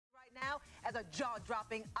as a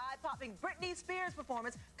jaw-dropping, eye-popping Britney Spears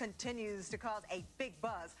performance continues to cause a big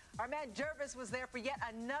buzz. Our man Gervase was there for yet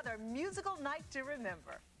another musical night to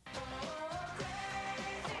remember.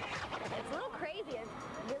 It's a little crazy. It's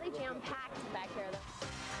really jam-packed back here, though.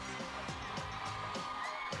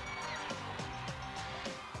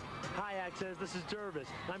 Hi, Access. This is Gervase.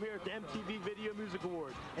 I'm here at the MTV Video Music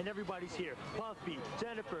Awards, and everybody's here. Puffy,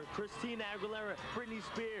 Jennifer, Christina Aguilera, Britney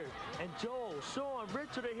Spears, and Joel, Sean,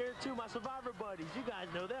 Richard are here too, my Survivor buddies. You guys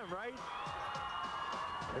know them, right?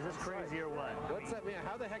 Is this crazy or what? What's up, man?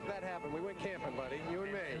 How the heck that happened? We went camping, buddy. You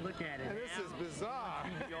and me. And look at it. And this is bizarre.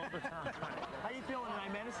 All the time. How you feeling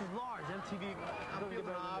tonight, man? This is large. MTV. I'm feeling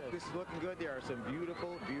up. This is looking good. There are some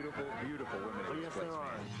beautiful, beautiful, beautiful women in this place. Yes, there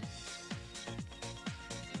are.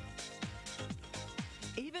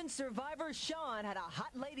 Even Survivor Sean had a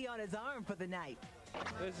hot lady on his arm for the night.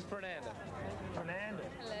 This is Fernanda. Fernanda.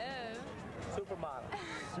 Hello. Supermodel.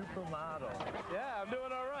 Supermodel. Yeah, I'm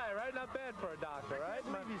doing all right, right? Not bad for a doctor, right?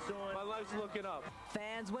 My life's looking up.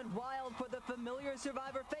 Fans went wild for the familiar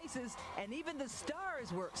Survivor faces, and even the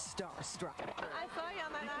stars were starstruck. I saw you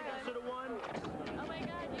on that You think I island. should have won? Oh my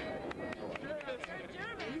God, you're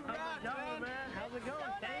German. You rock, man. How's it going? So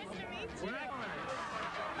nice to meet you. Thank you.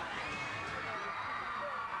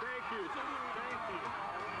 Thank you.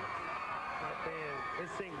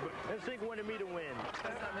 Instinct wanted me to win. What's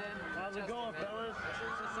up, man? How's it going, fellas?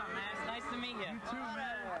 What's up, man? It's nice to meet you. You too,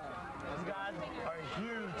 man. You guys are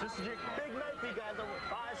huge. This is your big night for you guys. Over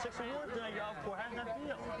 5, 6 awards tonight, y'all. How does that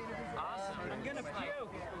feel? Awesome. I'm gonna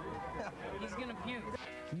puke. He's gonna puke.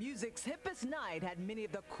 Music's hippest night had many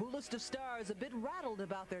of the coolest of stars a bit rattled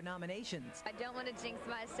about their nominations. I don't want to jinx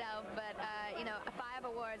myself, but, you know, 5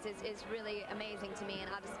 awards is really amazing to me, and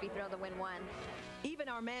I'll just be thrilled to win one. Even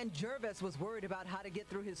our man Gervase was worried about how to get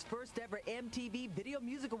through his first ever MTV Video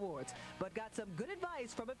Music Awards, but got some good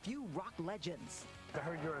advice from a few rock legends. I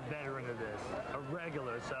heard you're a veteran of this, a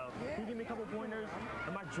regular, so can you give me a couple pointers?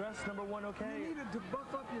 Am I dressed #1 okay? You needed to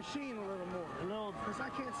buff up your sheen a little more. Because I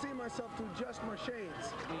can't see myself through just my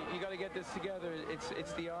shades. You got to get this together.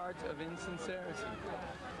 It's the art of insincerity.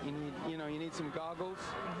 You need some goggles.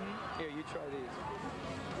 Here, you try these.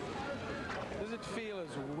 Does it feel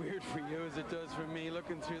as weird for you as it does for me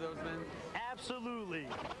looking through those men? Absolutely.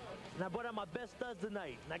 And I brought out my best studs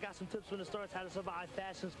tonight. And I got some tips when it starts how to survive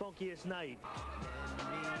fashion's funkiest night.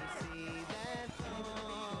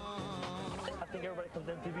 I think everybody comes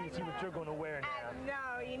to MTV to see what you're going to wear now.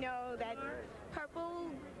 No, you know, that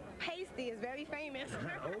purple pasty is very famous.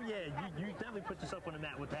 Oh, yeah, you definitely put yourself on the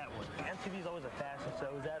map with that one. MTV is always a fashion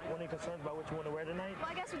show. Is that one of your concerns about what you want to wear tonight? Well,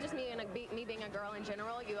 I guess with just me being a girl in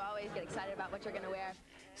general, you always get excited about what you're going to wear.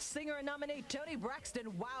 Singer and nominee Toni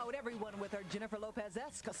Braxton wowed everyone with her Jennifer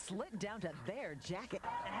Lopez-esque slit down to their jacket.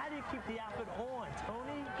 And how do you keep the outfit on,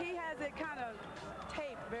 Tony? He has it kind of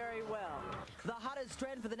taped very well. The hottest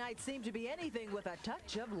trend for the night seemed to be anything with a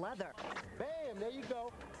touch of leather. Bam, there you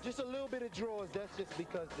go. Just a little bit of drawers. That's just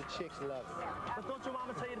because the chicks love it. But don't your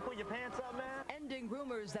mama tell you to put your pants up, man? Ending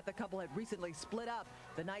rumors that the couple had recently split up,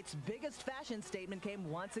 the night's biggest fashion statement came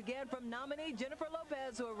once again from nominee Jennifer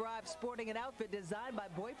Lopez, who arrived sporting an outfit designed by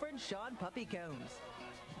boyfriend Sean Puffy Combs.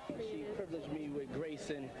 She privileged me with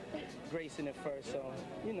Grayson at first, so,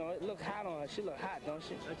 you know, it looked hot on her. She looked hot, don't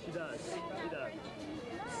she? She does. She does.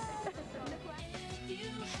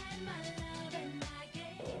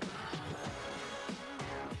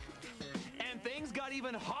 And things got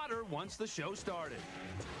even hotter once the show started.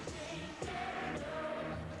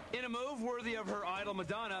 In a move worthy of her idol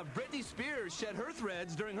Madonna, Britney Spears shed her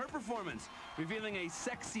threads during her performance, revealing a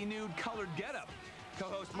sexy nude colored getup.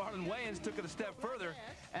 Co-host Marlon Wayans took it a step further,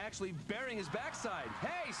 actually baring his backside.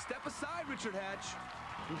 Hey, step aside, Richard Hatch.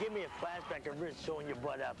 You gave me a flashback of Rich showing your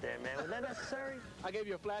butt out there, man. Was that necessary? I gave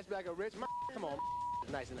you a flashback of Rich. Come on,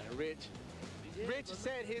 nice and nice, Rich. Rich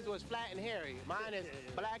said his was flat and hairy. Mine is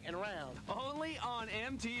black and round. Only on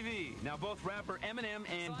MTV. Now, both rapper Eminem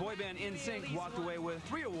and boy band NSYNC walked away with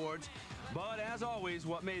 3 awards. But as always,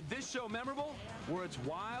 what made this show memorable were its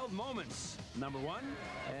wild moments. Number 1.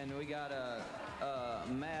 And we got a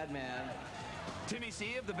madman. Timmy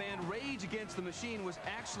C of the band Rage Against the Machine was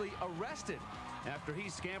actually arrested after he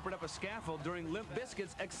scampered up a scaffold during Limp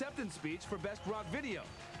Bizkit's acceptance speech for Best Rock Video.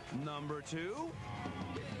 Number 2.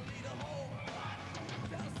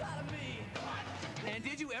 And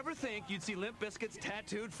did you ever think you'd see Limp Bizkit's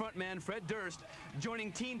tattooed frontman Fred Durst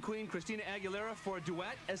joining teen queen Christina Aguilera for a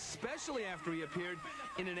duet, especially after he appeared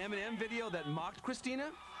in an Eminem video that mocked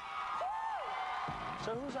Christina?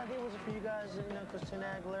 So whose idea was it for you guys, you know, Christina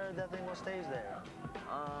Aguilera, that thing on stage there?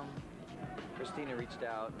 Christina reached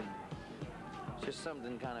out, and just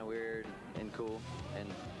something kind of weird and cool, and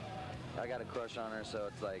I got a crush on her, so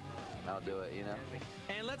it's like, I'll do it, you know?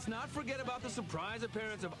 And let's not forget about the surprise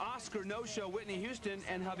appearance of Oscar no-show Whitney Houston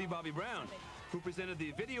and hubby Bobby Brown, who presented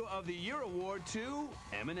the Video of the Year award to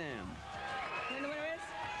Eminem. You know the winner is?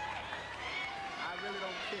 I really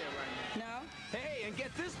don't care right now. No? Hey, and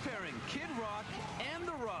get this pairing, Kid Rock and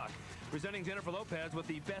The Rock, presenting Jennifer Lopez with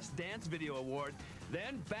the Best Dance Video award.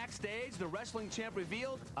 Then, backstage, the wrestling champ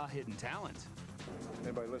revealed a hidden talent.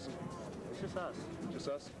 Anybody listen? It's just us. Just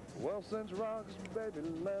us? Well, since Rock's baby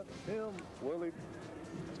left him, Willie,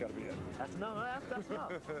 it's got to be it. That's enough.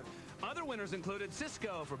 Other winners included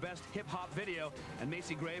Cisco for Best Hip-Hop Video and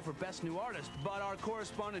Macy Gray for Best New Artist. But our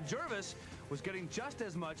correspondent Gervase was getting just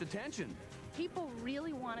as much attention. People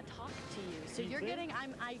really want to talk to you. So you're getting,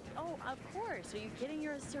 oh, of course. Are you kidding?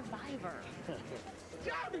 You're a survivor.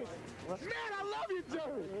 Jervase! Man, I love you,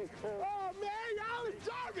 Jervase! Oh, man, y'all is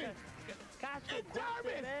Jervase! It's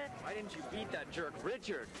Jervase! Why didn't you beat that jerk,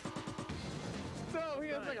 Richard? So he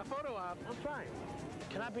has like a photo op. I'm fine.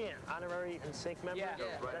 Can I be an honorary NSYNC member? Yeah.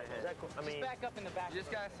 Is that cool? I mean, Just back up in the back. You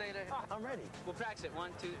just gotta say that. Oh, I'm ready. We'll practice it. 1,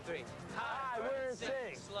 2, 3. Hi, we're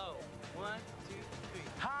NSYNC. Slow. 1, 2, 3.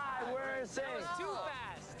 Hi, we're NSYNC. That was too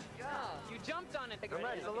fast. You jumped on it. I'm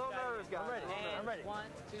ready. It's a little nervous, guys. I'm ready. 1,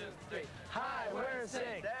 2, 3. Hi, we're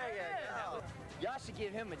NSYNC. There you go. Y'all should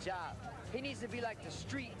give him a job. He needs to be like the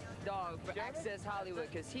street dog for Access Hollywood,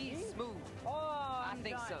 because he's smooth. I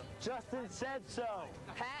think so. Justin said so.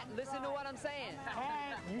 Pat, listen to what I'm saying.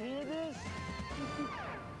 Pat, you hear this?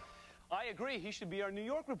 I agree. He should be our New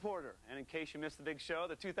York reporter. And in case you missed the big show,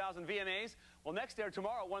 the 2000 VMAs will next air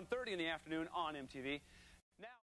tomorrow at 1:30 in the afternoon on MTV.